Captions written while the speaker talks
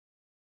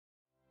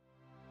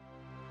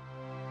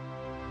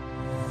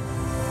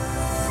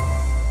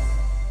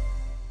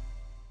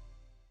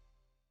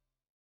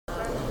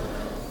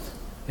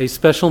A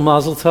special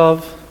mazel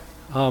tov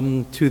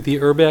to the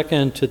Urbeck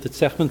and to the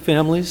Tzechman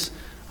families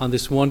on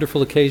this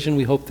wonderful occasion.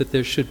 We hope that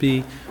there should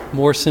be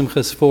more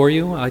simchas for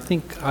you. I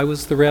think I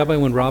was the rabbi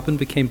when Robin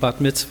became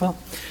bat mitzvah,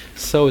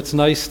 so it's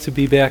nice to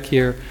be back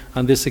here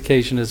on this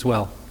occasion as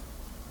well.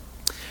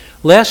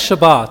 Last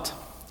Shabbat,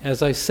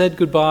 as I said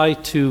goodbye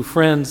to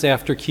friends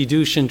after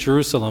Kiddush in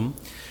Jerusalem,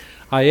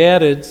 I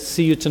added,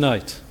 "See you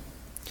tonight."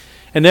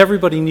 And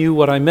everybody knew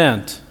what I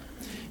meant,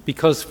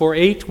 because for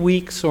 8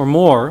 weeks or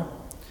more,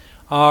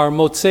 our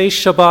Motzei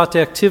Shabbat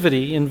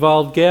activity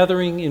involved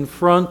gathering in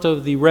front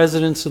of the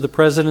residence of the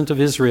President of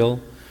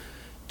Israel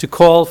to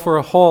call for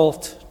a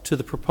halt to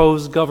the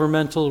proposed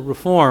governmental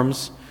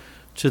reforms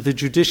to the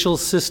judicial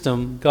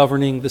system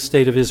governing the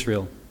State of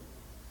Israel.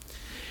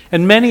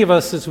 And many of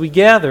us, as we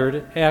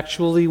gathered,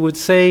 actually would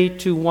say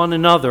to one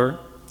another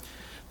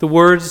the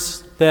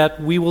words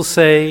that we will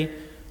say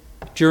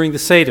during the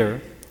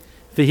Seder,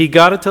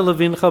 "V'higarat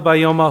levincha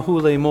bayom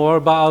ahu le'mor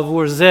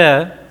ba'avur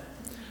zeh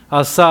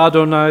Asa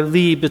Adonai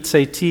li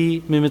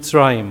b'tzeiti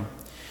mimitzrayim."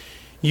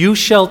 You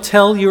shall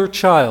tell your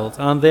child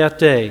on that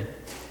day,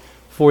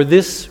 "For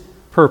this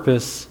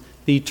purpose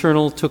the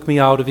Eternal took me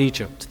out of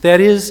Egypt."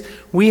 That is,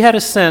 we had a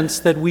sense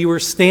that we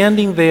were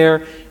standing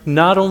there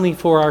not only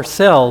for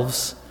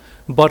ourselves,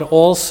 but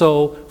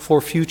also for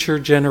future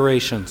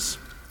generations.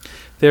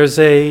 There's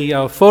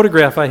a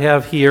photograph I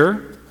have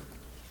here.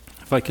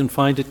 If I can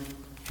find it,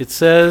 it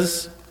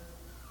says,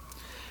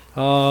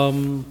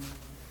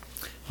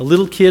 a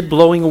little kid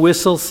blowing a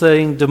whistle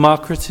saying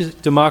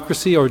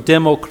democracy or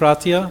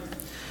demokratia.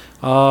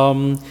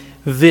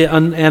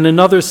 And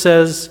another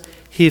says,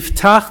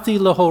 "Hivtachti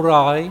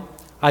lehorai,"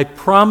 I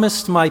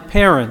promised my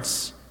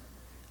parents,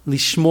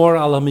 "lishmor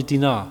al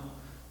hamedina,"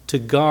 to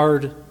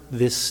guard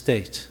this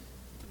state.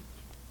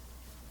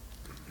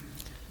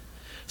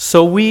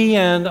 So we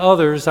and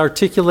others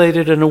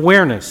articulated an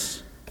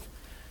awareness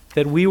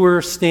that we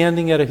were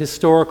standing at a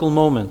historical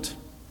moment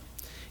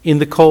in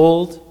the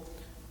cold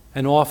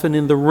and often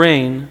in the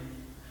rain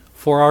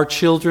for our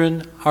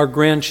children, our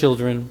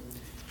grandchildren,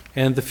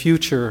 and the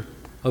future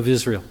of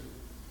Israel.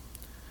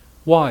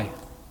 Why?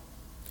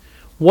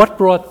 What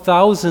brought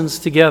thousands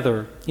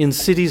together in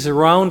cities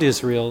around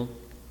Israel,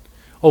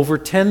 over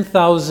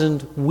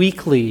 10,000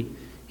 weekly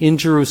in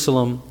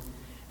Jerusalem,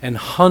 and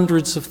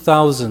hundreds of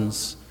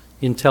thousands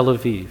in Tel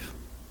Aviv?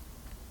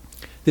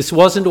 This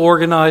wasn't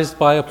organized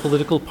by a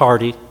political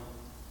party.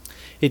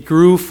 It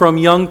grew from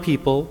young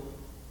people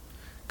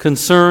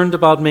concerned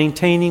about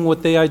maintaining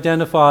what they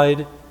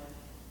identified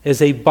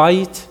as a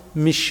bait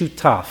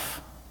mishutaf,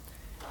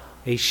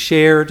 a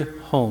shared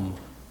home.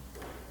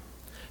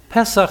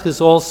 Pesach is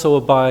also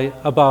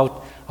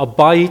about a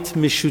bait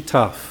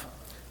mishutaf,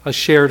 a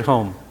shared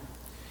home.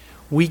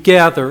 We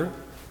gather,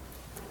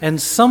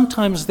 and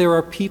sometimes there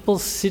are people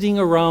sitting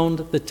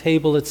around the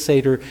table at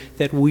Seder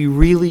that we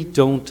really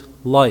don't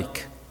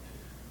like,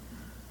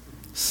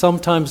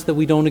 sometimes that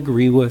we don't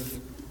agree with.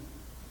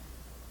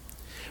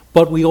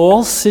 But we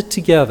all sit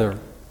together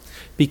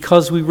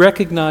because we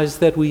recognize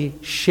that we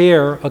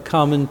share a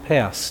common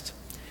past,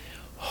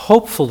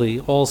 hopefully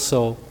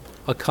also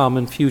a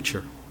common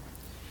future.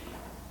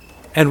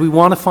 And we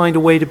want to find a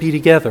way to be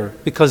together,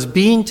 because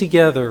being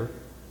together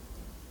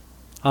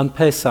on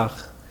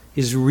Pesach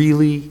is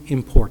really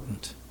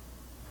important.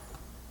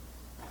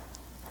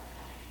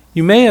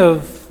 You may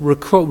have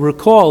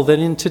recall that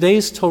in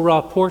today's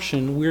Torah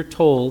portion we're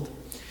told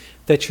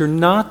that you're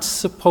not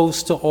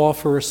supposed to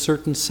offer a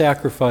certain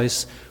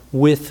sacrifice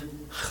with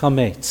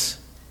chametz.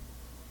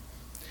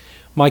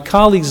 My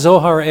colleague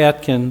Zohar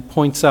Atkin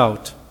points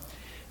out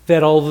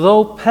that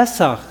although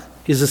Pesach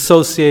is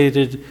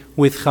associated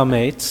with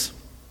chametz,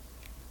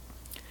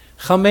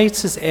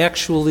 chametz is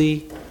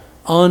actually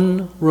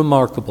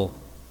unremarkable.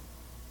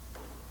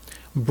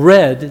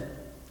 Bread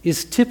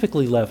is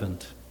typically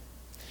leavened.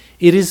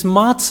 It is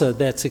matzah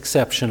that's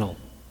exceptional,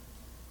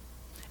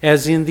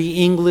 as in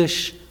the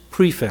English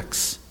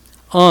prefix,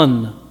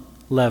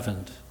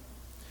 unleavened.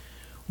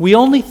 We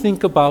only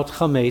think about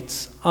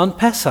chametz on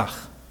Pesach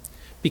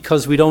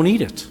because we don't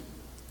eat it.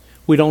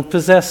 We don't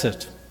possess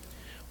it.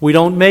 We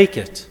don't make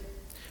it.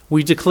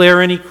 We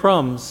declare any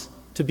crumbs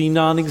to be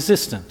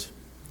non-existent.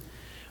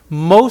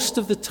 Most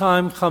of the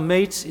time,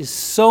 chametz is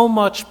so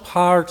much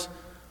part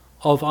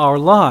of our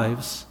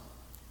lives,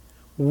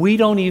 we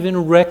don't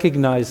even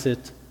recognize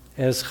it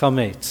as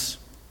chametz.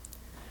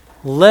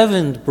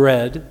 Leavened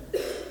bread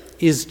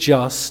is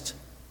just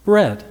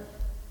bread.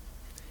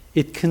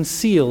 It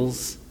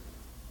conceals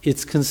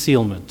its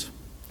concealment.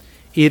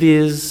 It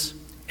is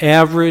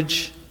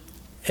average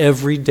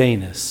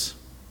everydayness.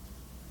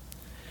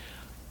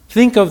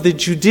 Think of the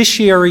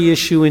judiciary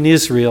issue in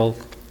Israel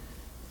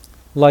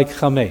like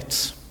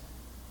chametz.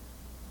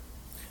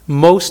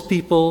 Most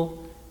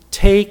people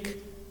take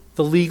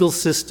the legal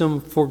system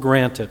for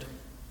granted.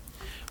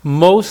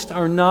 Most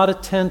are not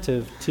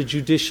attentive to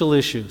judicial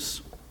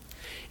issues.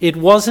 It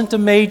wasn't a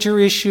major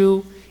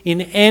issue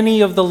in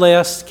any of the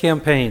last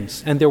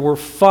campaigns, and there were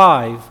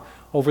 5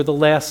 over the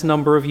last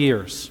number of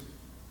years.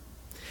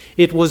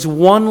 It was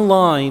one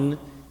line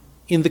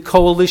in the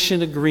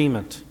coalition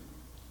agreement.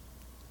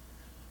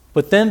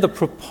 But then the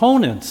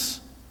proponents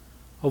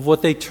of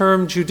what they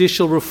termed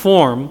judicial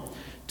reform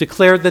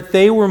declared that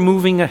they were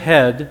moving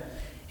ahead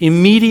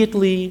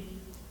immediately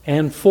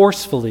and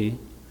forcefully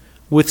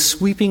with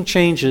sweeping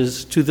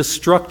changes to the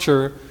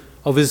structure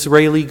of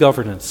Israeli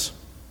governance.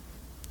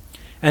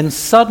 And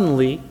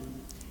suddenly,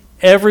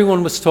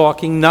 everyone was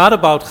talking not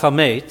about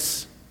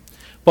chametz,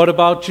 but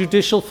about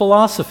judicial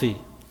philosophy,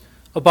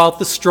 about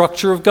the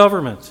structure of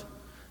government,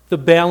 the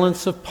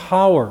balance of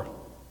power.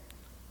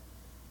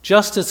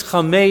 Just as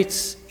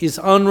chametz is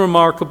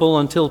unremarkable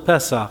until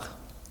Pesach,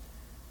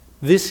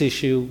 this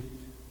issue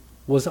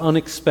was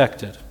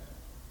unexpected.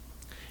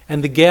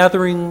 And the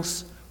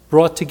gatherings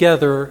brought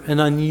together an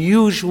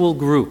unusual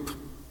group.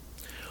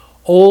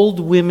 Old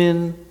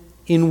women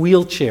in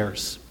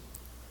wheelchairs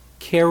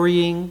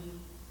carrying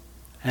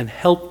and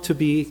helped to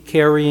be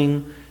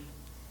carrying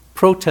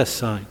protest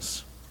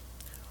signs.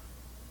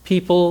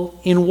 People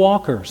in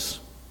walkers.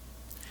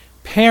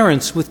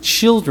 Parents with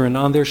children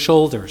on their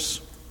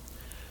shoulders.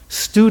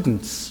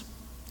 Students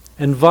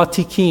and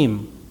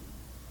vatikim.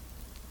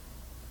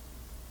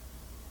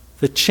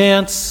 The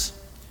chants,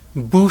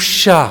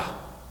 busha,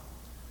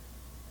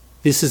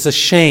 this is a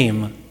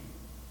shame,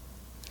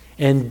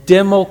 and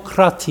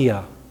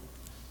demokratia,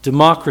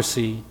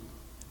 democracy,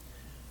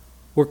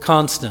 were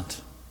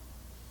constant.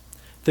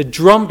 The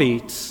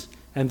drumbeats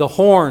and the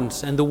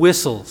horns and the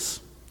whistles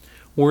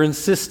were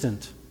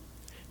insistent.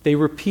 They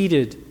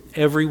repeated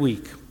every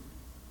week.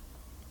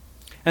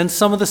 And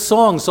some of the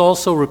songs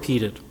also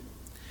repeated.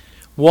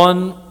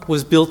 One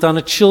was built on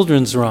a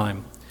children's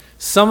rhyme.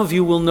 Some of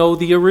you will know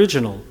the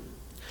original.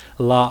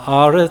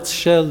 La'aretz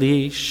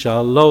sheli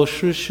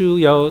shalosh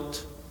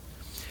reshuyot.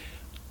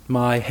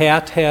 My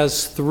hat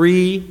has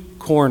 3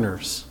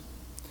 corners.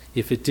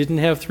 If it didn't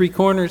have 3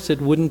 corners,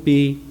 it wouldn't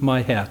be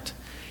my hat.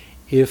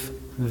 If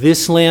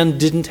this land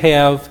didn't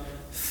have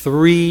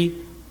 3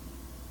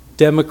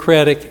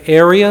 democratic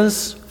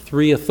areas,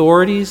 3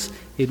 authorities,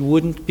 it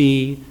wouldn't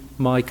be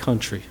my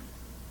country.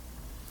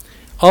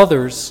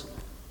 Others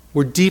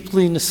were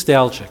deeply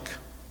nostalgic,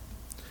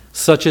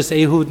 such as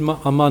Ehud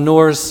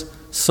Manor's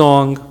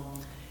song,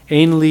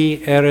 Ein li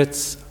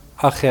eretz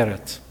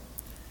acheret.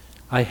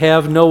 I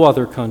have no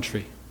other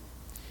country,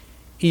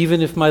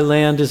 even if my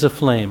land is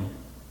aflame.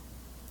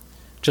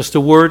 Just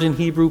a word in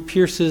Hebrew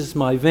pierces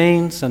my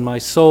veins and my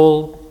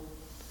soul.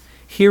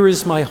 Here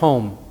is my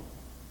home.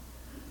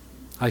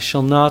 I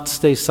shall not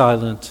stay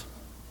silent.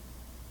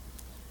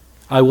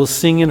 I will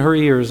sing in her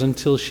ears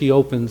until she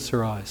opens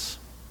her eyes.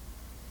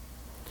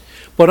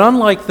 But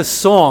unlike the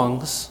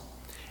songs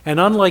and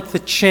unlike the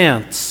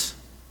chants,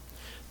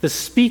 the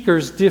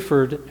speakers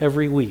differed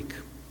every week.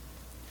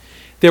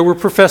 There were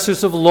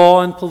professors of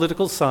law and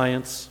political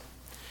science,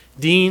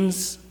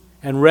 deans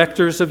and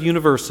rectors of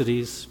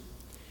universities,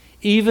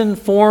 even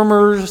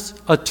former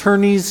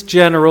attorneys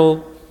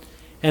general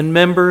and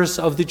members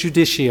of the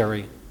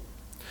judiciary.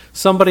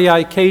 Somebody I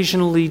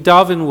occasionally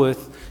daven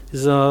with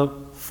is a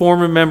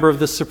former member of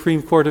the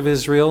Supreme Court of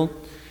Israel,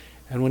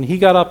 and when he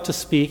got up to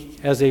speak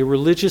as a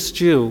religious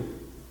Jew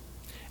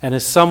and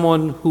as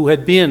someone who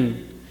had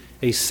been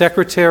a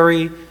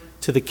secretary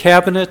to the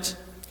cabinet,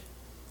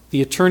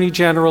 the attorney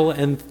general,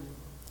 and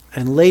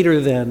later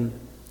then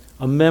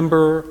a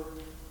member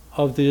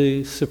of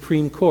the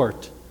Supreme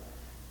Court,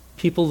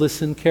 people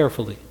listened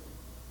carefully.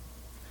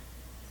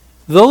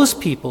 Those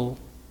people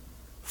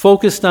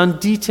focused on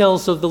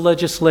details of the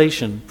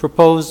legislation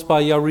proposed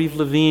by Yariv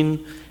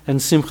Levin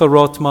and Simcha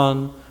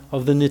Rotman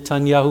of the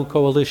Netanyahu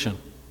coalition,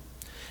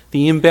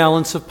 the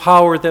imbalance of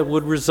power that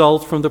would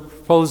result from the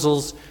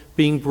proposals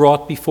being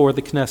brought before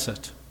the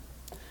Knesset.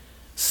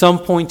 Some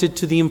pointed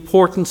to the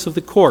importance of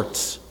the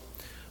courts,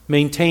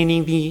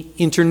 maintaining the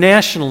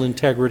international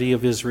integrity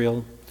of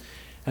Israel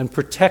and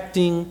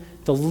protecting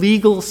the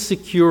legal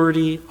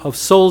security of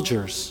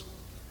soldiers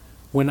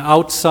when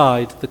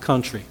outside the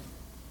country.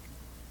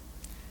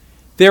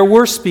 There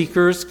were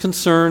speakers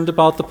concerned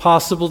about the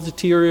possible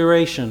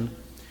deterioration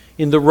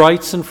in the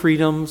rights and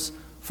freedoms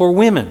for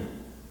women,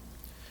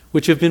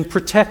 which have been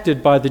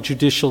protected by the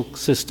judicial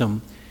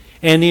system.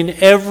 And in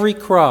every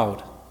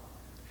crowd,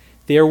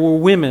 there were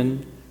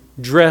women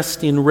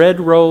dressed in red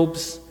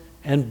robes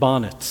and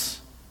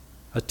bonnets,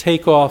 a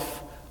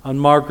takeoff on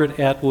Margaret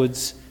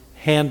Atwood's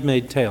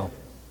Handmaid's Tale.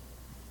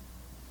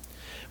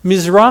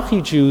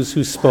 Mizrahi Jews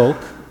who spoke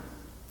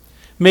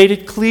made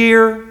it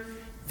clear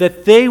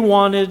that they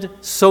wanted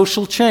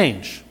social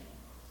change.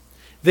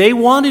 They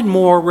wanted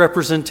more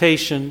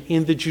representation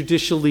in the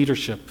judicial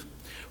leadership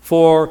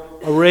for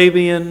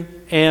Arabian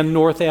and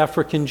North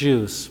African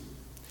Jews,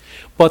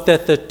 but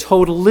that the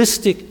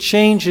totalistic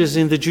changes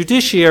in the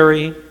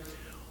judiciary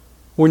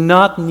were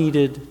not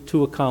needed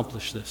to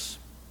accomplish this.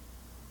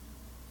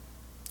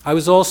 I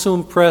was also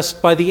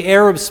impressed by the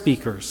Arab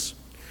speakers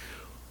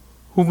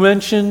who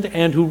mentioned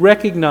and who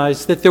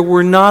recognized that there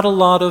were not a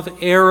lot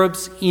of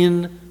Arabs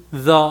in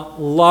the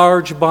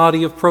large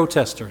body of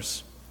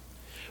protesters,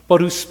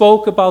 but who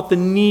spoke about the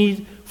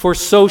need for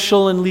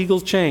social and legal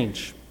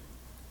change.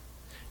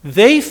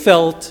 They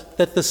felt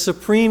that the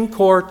Supreme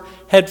Court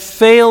had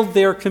failed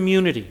their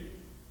community,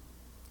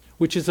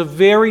 which is a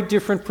very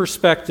different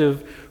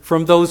perspective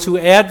from those who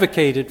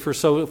advocated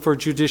for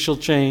judicial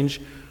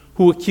change,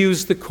 who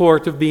accused the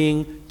court of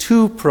being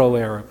too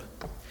pro-Arab.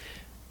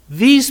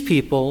 These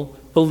people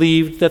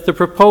believed that the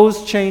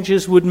proposed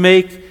changes would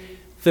make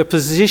the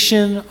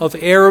position of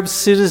Arab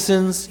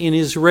citizens in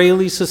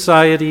Israeli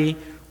society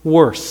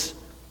worse,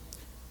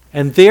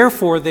 and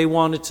therefore they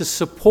wanted to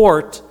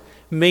support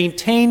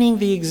maintaining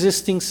the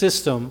existing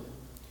system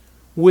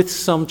with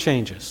some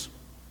changes.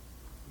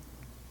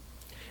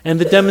 And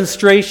the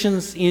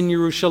demonstrations in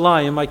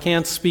Yerushalayim, I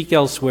can't speak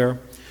elsewhere,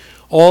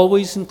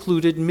 always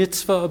included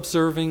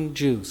mitzvah-observing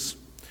Jews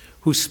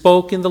who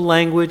spoke in the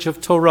language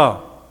of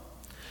Torah.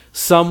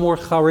 Some were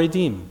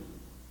Haredim.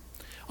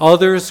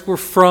 Others were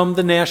from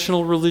the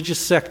national religious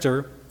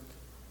sector,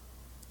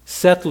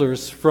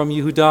 settlers from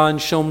Yehuda and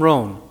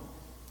Shomron,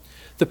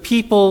 the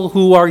people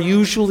who are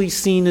usually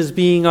seen as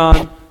being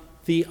on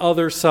the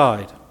other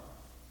side.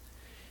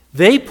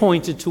 They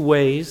pointed to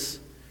ways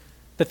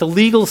that the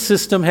legal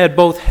system had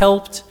both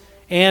helped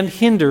and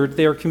hindered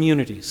their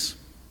communities.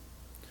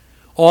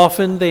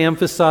 Often they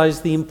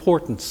emphasized the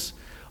importance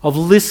of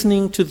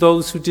listening to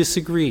those who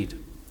disagreed,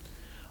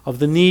 of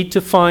the need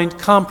to find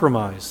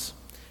compromise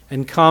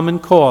and common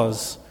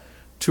cause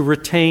to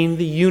retain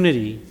the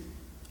unity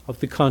of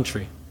the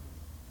country.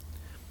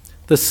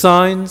 The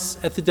signs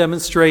at the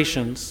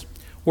demonstrations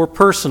were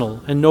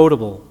personal and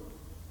notable.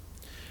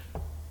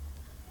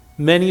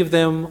 Many of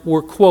them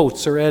were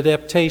quotes or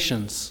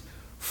adaptations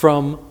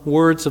from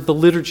words of the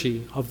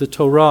liturgy of the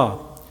Torah.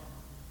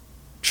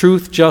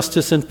 Truth,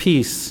 justice, and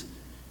peace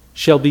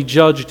shall be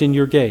judged in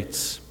your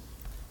gates.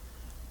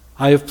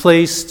 I have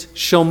placed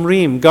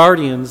shomrim,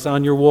 guardians,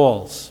 on your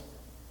walls.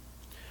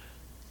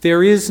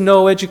 There is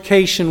no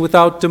education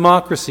without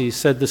democracy,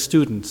 said the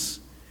students.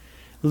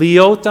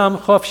 Liot am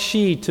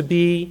chofshi, to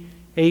be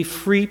a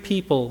free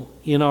people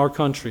in our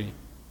country.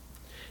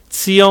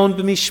 Tzion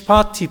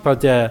b'mishpat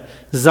tipadeh,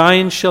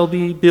 Zion shall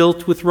be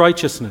built with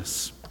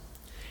righteousness.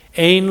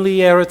 Ein li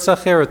eretz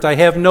acheret, I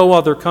have no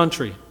other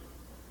country.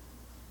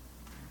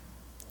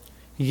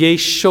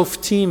 Yesh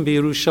shoftim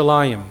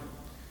b'Yerushalayim,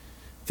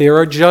 there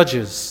are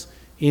judges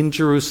in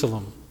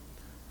Jerusalem.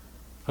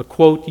 A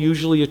quote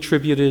usually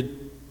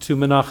attributed to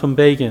Menachem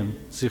Begin,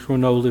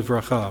 Zichrono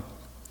Livracha.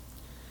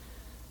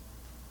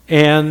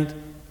 And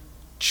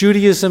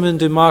Judaism and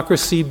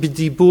democracy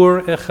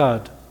b'dibur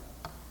echad,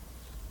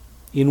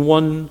 in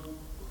one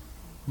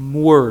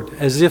word,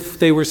 as if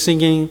they were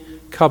singing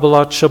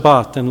Kabbalat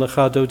Shabbat and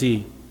Lecha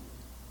Dodi.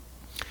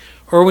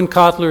 Erwin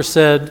Kotler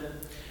said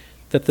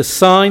that the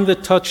sign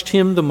that touched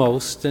him the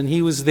most, and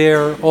he was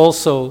there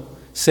also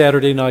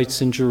Saturday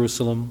nights in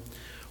Jerusalem,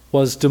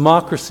 was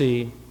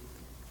democracy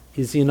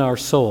is in our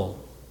soul.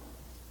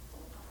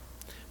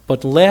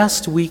 But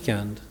last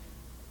weekend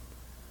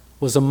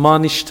was a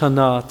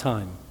manishtana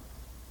time.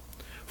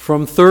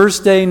 From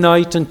Thursday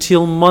night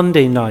until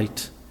Monday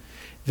night,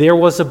 there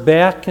was a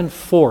back and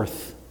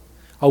forth,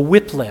 a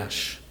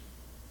whiplash.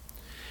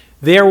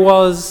 There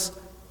was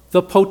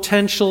the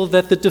potential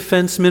that the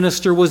defense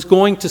minister was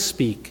going to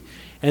speak,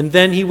 and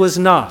then he was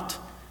not.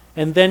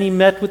 And then he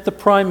met with the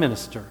prime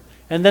minister,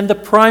 and then the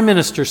prime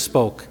minister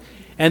spoke.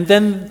 And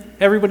then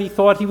everybody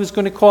thought he was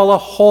going to call a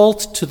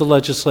halt to the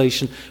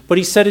legislation, but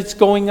he said it's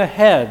going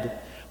ahead.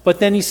 But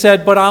then he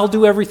said, but I'll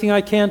do everything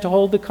I can to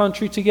hold the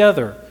country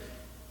together.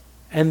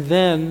 And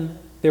then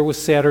there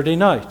was Saturday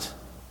night.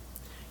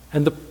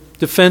 And the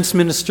defense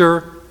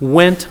minister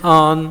went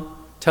on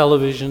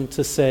television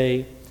to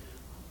say,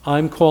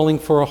 I'm calling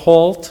for a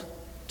halt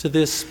to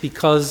this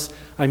because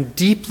I'm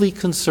deeply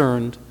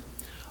concerned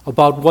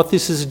about what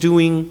this is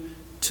doing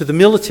to the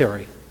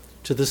military,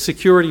 to the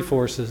security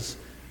forces,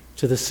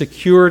 to the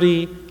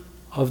security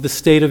of the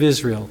state of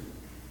Israel.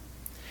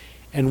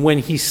 And when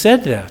he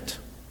said that,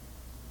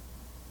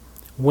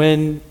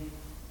 when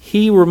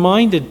he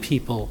reminded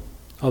people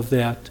of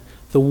that,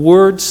 the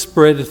word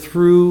spread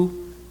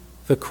through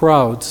the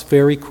crowds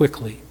very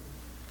quickly.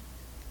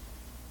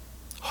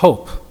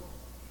 Hope.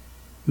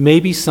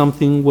 Maybe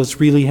something was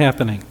really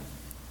happening.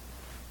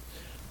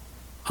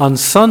 On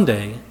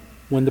Sunday,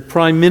 when the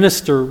prime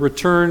minister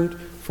returned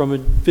from a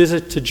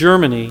visit to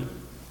Germany,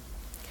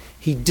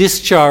 he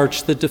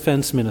discharged the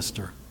defense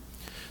minister.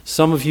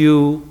 Some of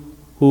you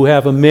who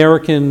have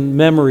American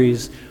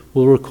memories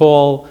will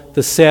recall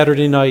the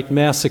Saturday night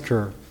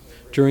massacre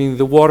during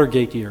the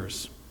Watergate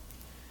years.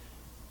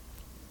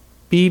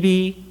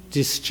 Bibi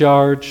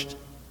discharged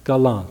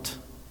Gallant.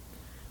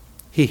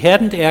 He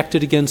hadn't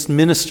acted against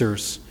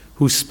ministers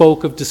who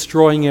spoke of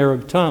destroying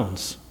Arab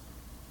towns.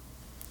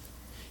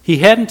 He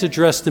hadn't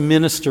addressed a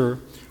minister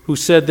who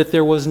said that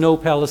there was no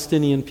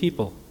Palestinian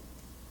people.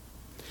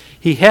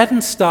 He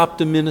hadn't stopped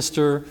a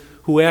minister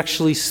who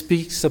actually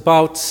speaks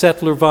about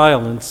settler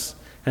violence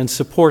and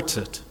supports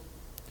it.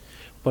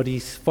 But he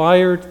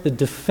fired the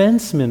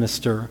defense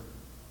minister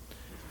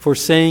for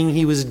saying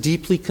he was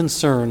deeply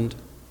concerned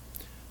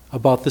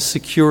about the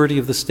security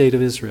of the state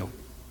of Israel.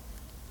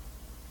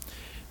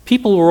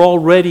 People were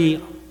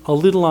already a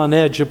little on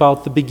edge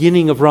about the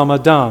beginning of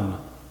Ramadan.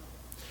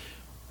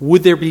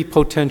 Would there be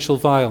potential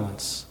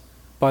violence?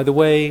 By the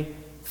way,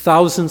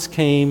 thousands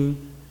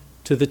came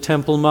to the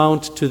Temple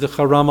Mount, to the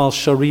Haram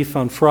al-Sharif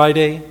on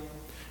Friday,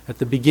 at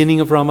the beginning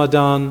of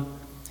Ramadan,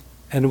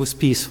 and it was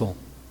peaceful.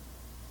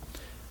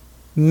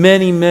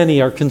 Many,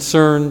 many are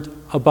concerned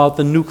about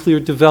the nuclear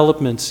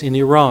developments in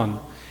Iran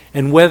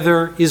and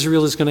whether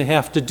Israel is going to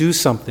have to do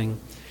something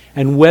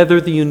and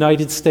whether the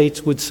United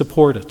States would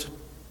support it.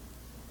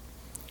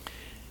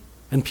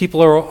 And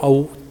people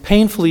are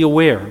painfully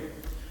aware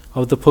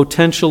of the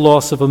potential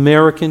loss of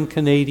American,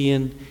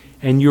 Canadian,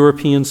 and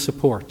European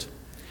support.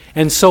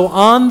 And so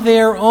on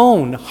their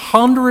own,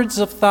 hundreds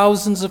of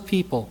thousands of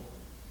people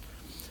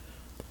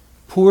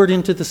poured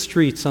into the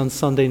streets on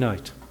Sunday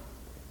night.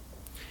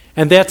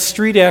 And that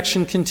street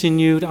action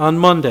continued on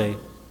Monday.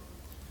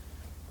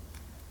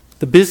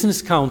 The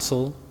Business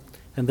Council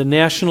and the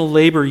National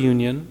Labor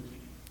Union,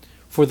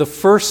 for the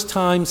first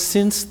time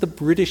since the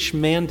British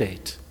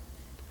Mandate,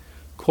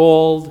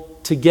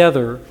 called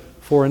together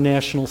for a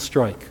national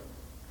strike.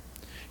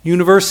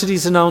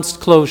 Universities announced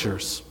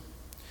closures.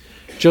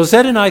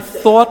 Josette and I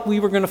thought we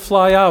were going to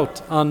fly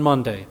out on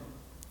Monday.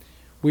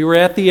 We were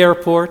at the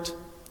airport,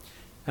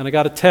 and I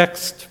got a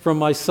text from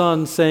my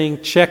son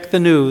saying, "Check the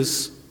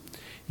news.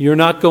 You're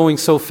not going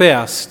so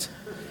fast.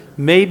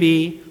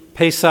 Maybe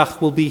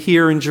Pesach will be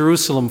here in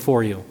Jerusalem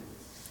for you."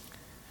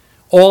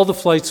 All the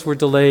flights were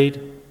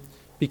delayed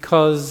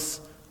because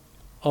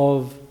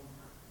of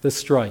the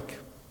strike.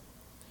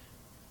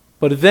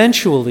 But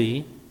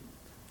eventually,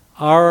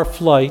 our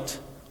flight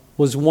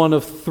was one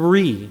of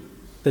 3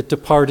 that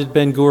departed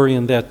Ben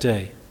Gurion that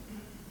day.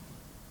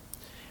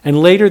 And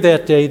later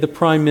that day, the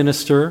Prime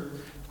Minister,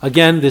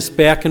 again this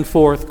back and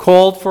forth,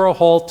 called for a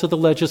halt to the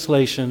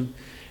legislation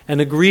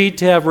and agreed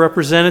to have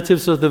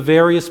representatives of the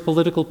various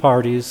political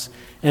parties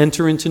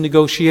enter into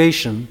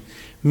negotiation,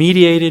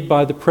 mediated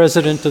by the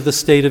President of the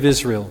State of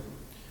Israel.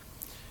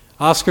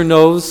 Oscar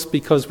knows,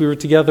 because we were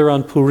together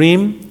on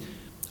Purim,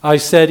 I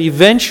said,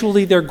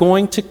 eventually they're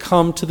going to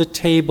come to the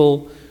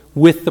table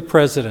with the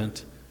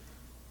President.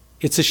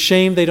 It's a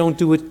shame they don't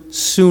do it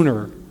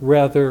sooner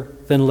rather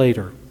than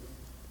later.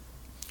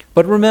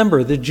 But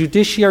remember, the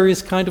judiciary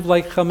is kind of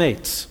like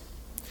chametz.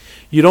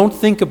 You don't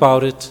think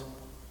about it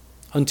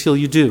until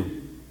you do.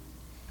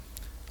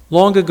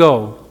 Long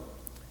ago,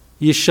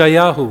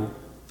 Yeshayahu,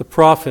 the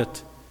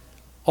prophet,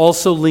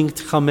 also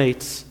linked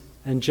chametz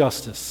and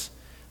justice.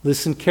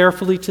 Listen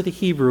carefully to the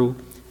Hebrew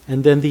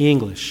and then the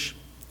English.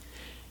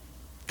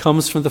 It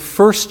comes from the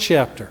first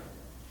chapter.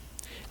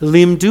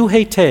 Limdu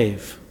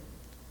hetev,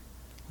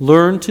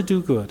 learn to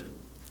do good.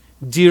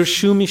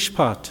 Dirshu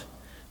mishpat,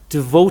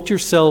 devote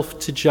yourself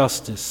to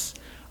justice.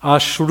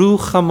 Ashru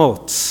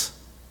chamotz,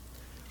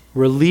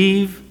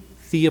 relieve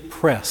the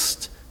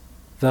oppressed,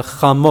 the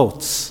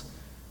chamotz.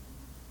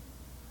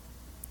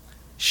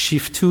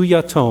 Shiftu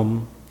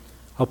yatom,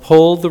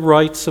 uphold the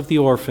rights of the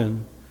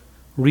orphan.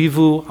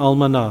 Rivu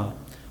almanah,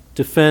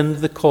 defend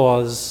the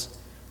cause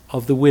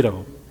of the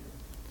widow.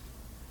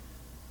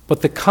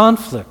 But the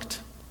conflict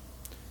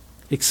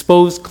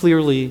exposed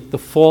clearly the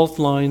fault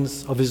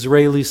lines of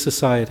Israeli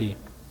society.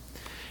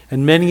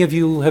 And many of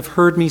you have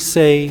heard me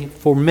say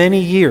for many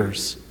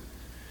years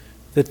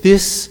that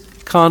this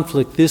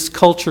conflict, this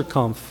culture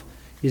kampf,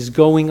 is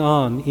going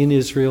on in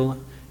Israel.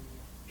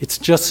 It's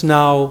just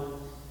now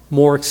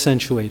more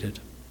accentuated.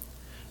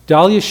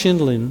 Dalia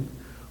Schindlin,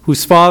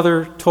 whose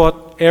father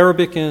taught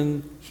Arabic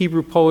and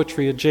Hebrew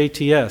poetry at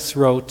JTS,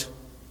 wrote,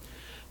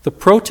 "The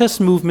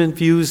protest movement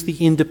views the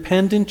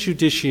independent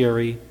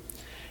judiciary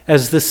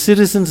as the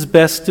citizen's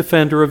best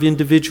defender of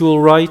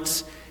individual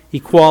rights,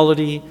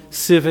 equality,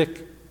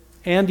 civic,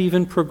 and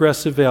even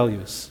progressive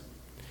values.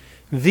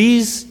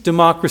 These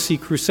democracy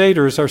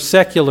crusaders are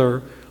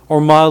secular or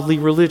mildly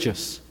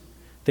religious.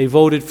 They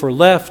voted for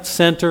left,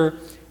 center,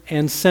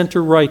 and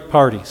center-right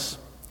parties.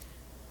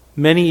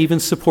 Many even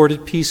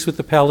supported peace with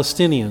the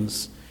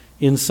Palestinians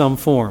in some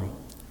form.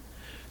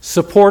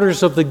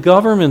 Supporters of the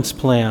government's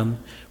plan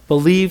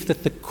believe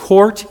that the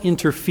court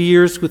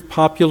interferes with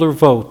popular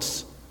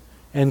votes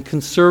and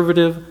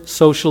conservative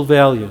social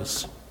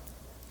values.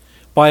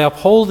 By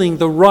upholding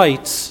the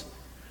rights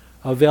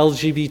of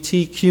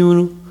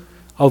LGBTQ,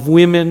 of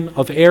women,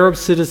 of Arab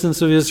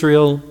citizens of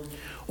Israel,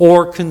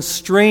 or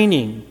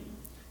constraining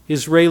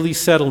Israeli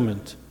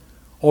settlement,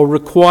 or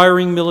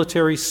requiring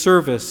military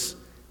service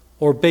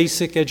or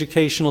basic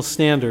educational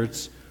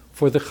standards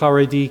for the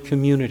Haredi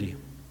community."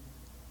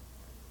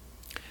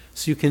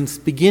 So you can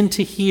begin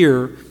to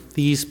hear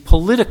these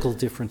political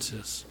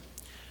differences.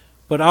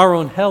 But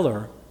Aaron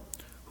Heller,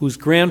 whose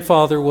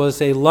grandfather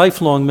was a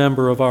lifelong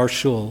member of our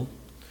shul,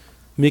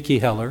 Mickey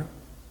Heller,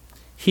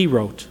 he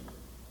wrote,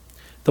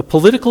 "The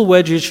political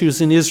wedge issues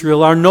in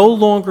Israel are no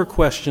longer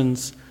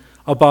questions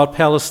about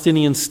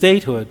Palestinian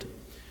statehood,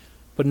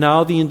 but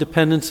now the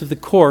independence of the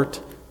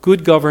court,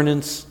 good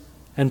governance,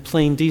 and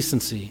plain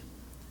decency.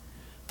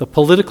 The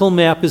political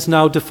map is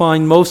now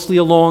defined mostly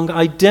along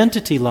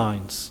identity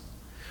lines.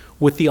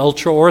 with the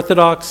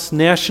ultra-Orthodox,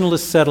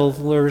 nationalist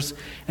settlers,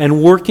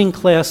 and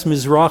working-class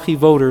Mizrahi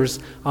voters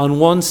on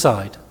one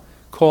side,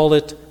 call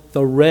it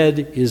the Red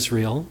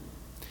Israel,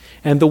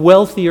 and the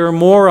wealthier,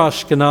 more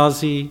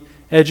Ashkenazi,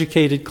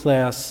 educated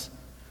class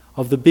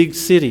of the big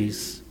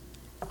cities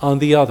on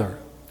the other,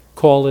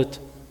 call it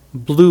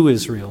Blue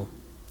Israel.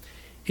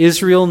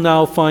 Israel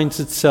now finds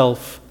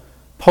itself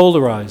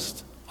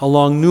polarized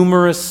along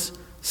numerous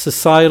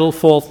societal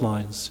fault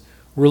lines,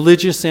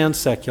 religious and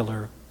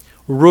secular,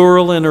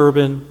 rural and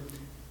urban,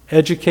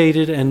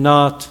 educated and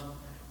not,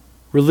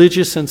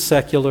 religious and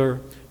secular,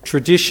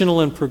 traditional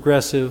and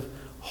progressive,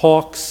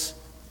 hawks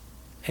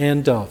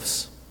and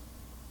doves.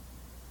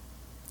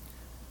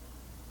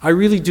 I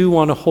really do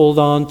want to hold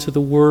on to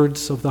the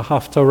words of the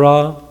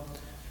Haftarah,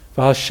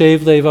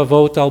 V'hashev lev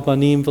avot al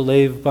banim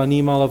v'lev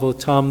banim al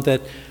avotam,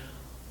 that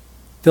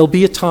there'll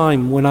be a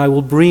time when I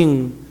will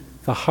bring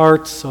the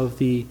hearts of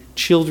the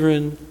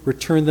children,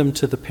 return them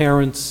to the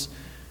parents,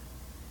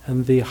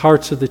 and the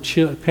hearts of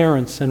the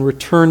parents, and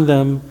return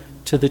them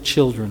to the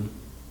children.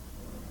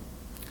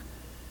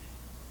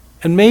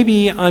 And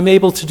maybe I'm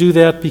able to do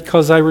that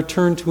because I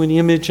return to an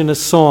image and a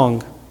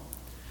song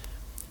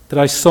that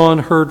I saw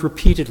and heard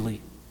repeatedly,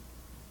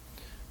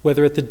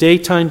 whether at the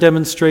daytime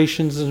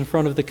demonstrations in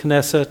front of the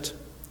Knesset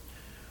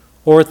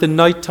or at the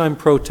nighttime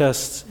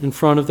protests in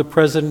front of the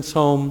president's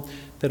home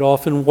that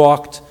often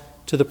walked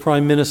to the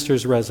prime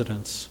minister's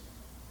residence.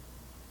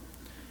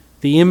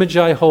 The image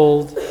I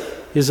hold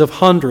is of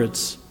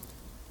hundreds,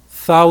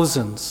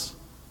 thousands,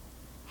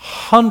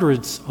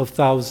 hundreds of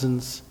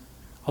thousands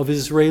of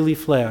Israeli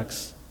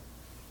flags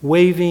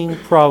waving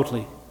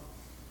proudly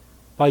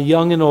by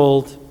young and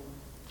old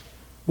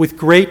with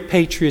great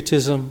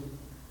patriotism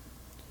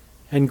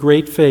and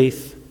great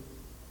faith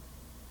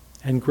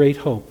and great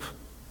hope.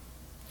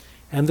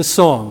 And the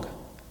song,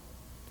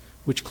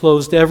 which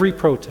closed every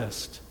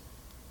protest,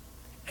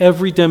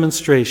 every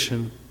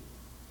demonstration,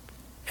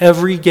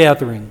 every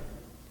gathering,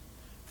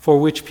 for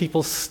which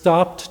people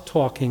stopped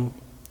talking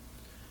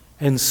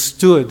and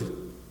stood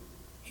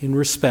in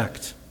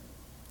respect.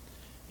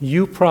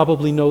 You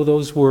probably know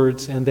those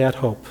words and that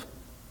hope.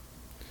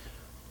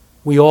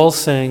 We all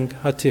sang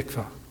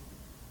Hatikva.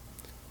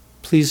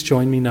 Please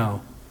join me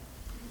now.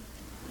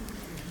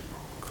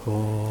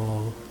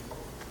 Kol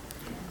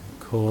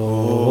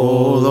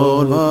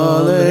od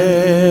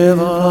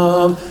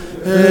balevav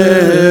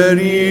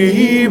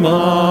erima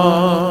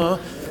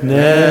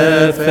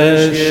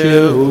nefesh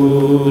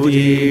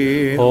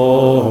Yehudi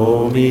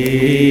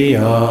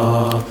homiya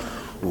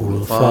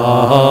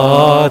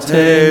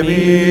ulfate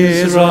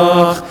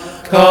mizrach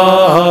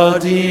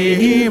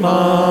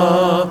kadima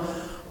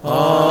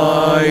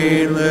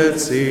ein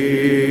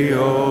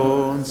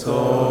letzion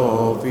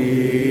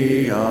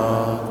Sophia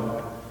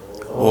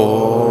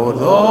od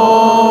lo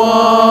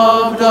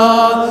avda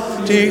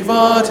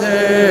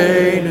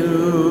tikvatenu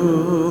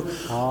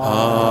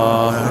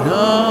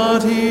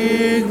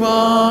Hatikva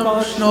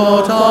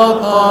shnot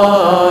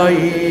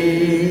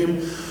alpayim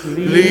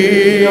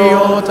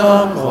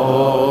liotam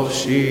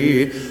chofshi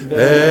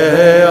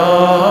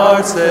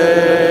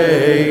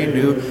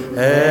be'artzeinu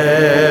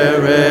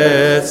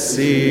Eretz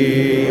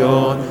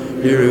Zion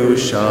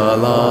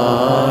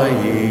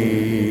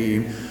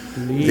Yerushalayim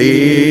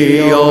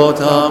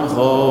liotam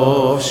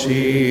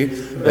chofshi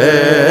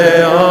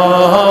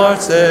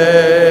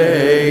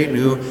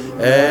be'artzeinu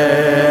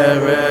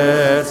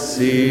Eretz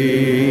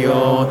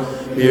Zion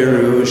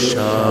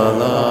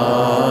Yerushalayim.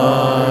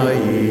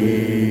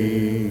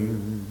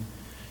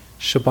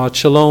 Shabbat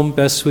Shalom,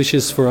 best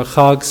wishes for a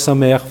Chag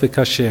Sameach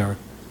V'Kasher.